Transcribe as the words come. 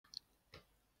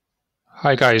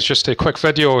Hi guys, just a quick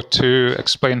video to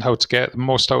explain how to get the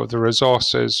most out of the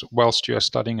resources whilst you're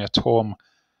studying at home.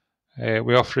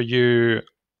 We offer you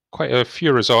quite a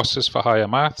few resources for higher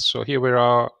maths. So here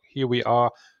we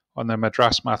are on the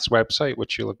Madras Maths website,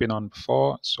 which you'll have been on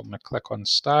before. So I'm going to click on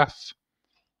Staff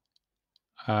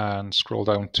and scroll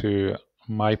down to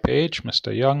my page,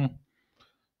 Mr. Young.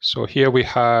 So here we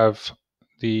have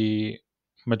the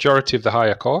majority of the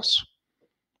higher course.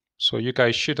 So you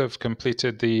guys should have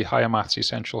completed the Higher Maths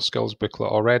Essential Skills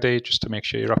booklet already, just to make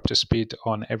sure you're up to speed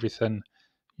on everything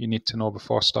you need to know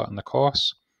before starting the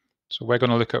course. So we're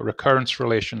going to look at recurrence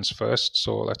relations first.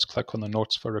 So let's click on the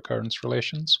notes for recurrence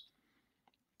relations.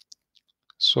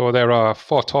 So there are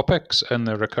 4 topics in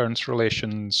the recurrence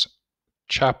relations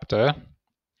chapter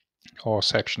or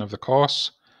section of the course.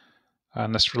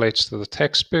 And this relates to the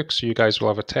textbook. So you guys will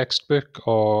have a textbook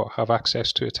or have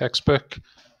access to a textbook.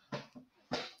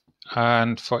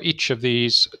 And for each of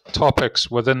these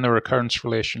topics within the recurrence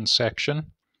relations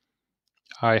section,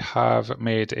 I have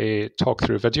made a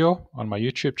talk-through video on my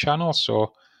YouTube channel.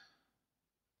 So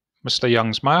Mr.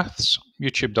 Young's Maths,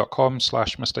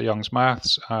 youtube.com/Mr. Young's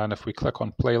Maths. And if we click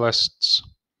on playlists,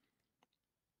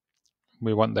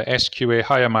 we want the SQA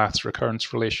Higher Maths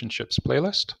Recurrence Relationships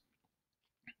playlist.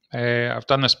 I've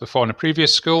done this before in a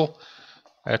previous school.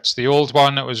 It's the old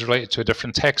one. It was related to a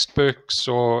different textbook,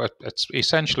 so it's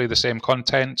essentially the same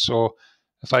content. So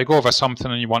if I go over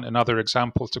something and you want another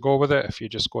example to go with it, if you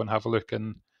just go and have a look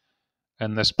in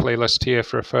this playlist here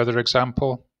for a further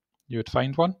example, you would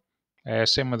find one.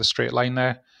 Same with the straight line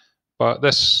there. But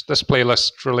this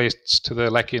playlist relates to the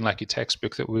Lecky and Lecky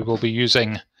textbook that we will be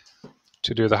using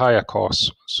to do the higher course.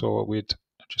 So we'd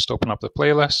just open up the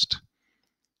playlist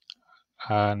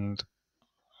and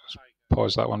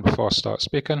pause that one before I start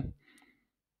speaking.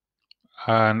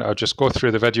 And I'll just go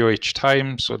through the video each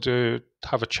time, so do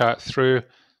have a chat through.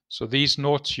 So these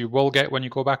notes you will get when you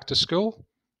go back to school,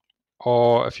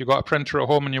 or if you've got a printer at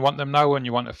home and you want them now and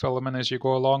you want to fill them in as you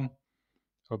go along,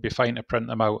 it'll be fine to print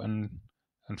them out and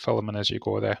fill them in as you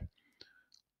go there.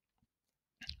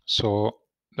 So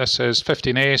this is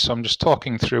 15A, so I'm just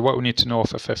talking through what we need to know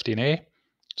for 15A.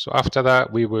 So after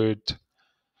that we would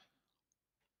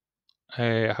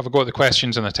have a go at the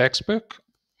questions in the textbook.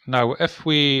 Now, if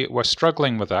we were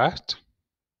struggling with that,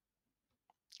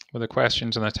 with the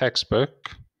questions in the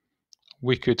textbook,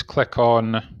 we could click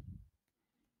on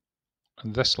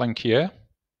this link here,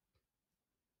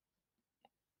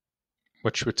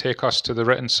 which would take us to the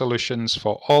written solutions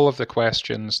for all of the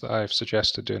questions that I've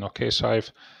suggested doing. Okay, so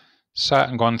I've sat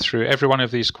and gone through every one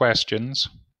of these questions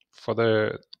for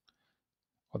the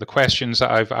questions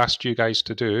that I've asked you guys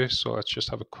to do. So let's just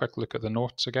have a quick look at the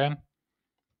notes again.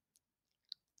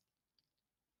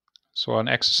 So on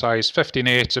exercise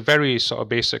 15A, it's a very sort of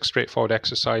basic, straightforward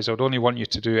exercise. I would only want you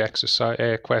to do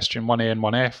exercise question 1A and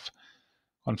 1F.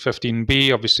 On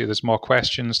 15B, obviously there's more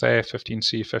questions there,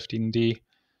 15C, 15D.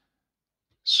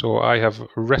 So I have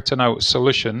written out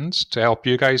solutions to help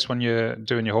you guys when you're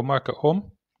doing your homework at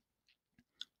home.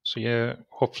 So you're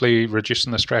hopefully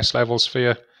reducing the stress levels for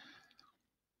you,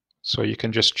 so you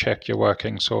can just check you're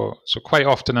working. So quite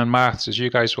often in maths, as you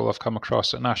guys will have come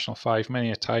across at National 5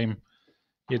 many a time,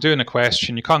 you're doing a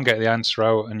question, you can't get the answer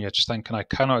out, and you're just thinking, I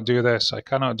cannot do this, I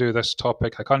cannot do this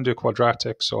topic, I can't do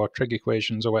quadratics or trig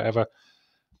equations or whatever.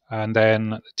 And then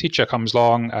the teacher comes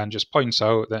along and just points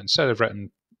out that instead of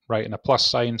writing a plus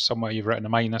sign, somewhere you've written a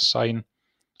minus sign,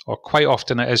 or quite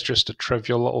often it is just a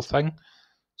trivial little thing.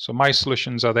 So my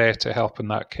solutions are there to help in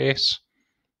that case.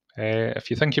 If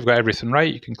you think you've got everything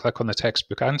right, you can click on the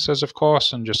textbook answers, of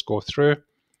course, and just go through.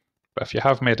 But if you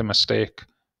have made a mistake,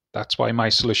 that's why my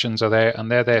solutions are there, and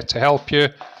they're there to help you.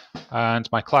 And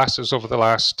my classes over the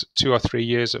last 2 or 3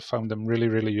 years have found them really,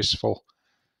 really useful.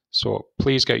 So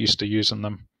please get used to using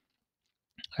them.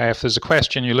 If there's a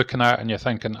question you're looking at and you're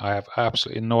thinking, I have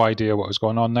absolutely no idea what was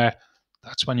going on there,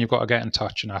 that's when you've got to get in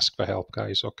touch and ask for help,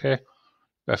 guys, okay?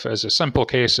 But if it is a simple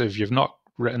case of you've not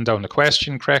written down the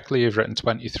question correctly, you've written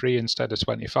 23 instead of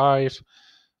 25,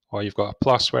 or you've got a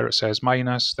plus where it says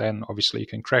minus, then obviously you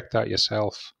can correct that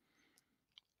yourself.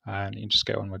 And you just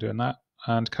get on with doing that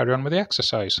and carry on with the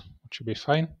exercise, which will be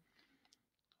fine.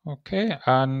 Okay,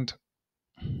 and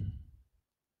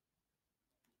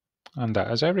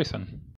that is everything.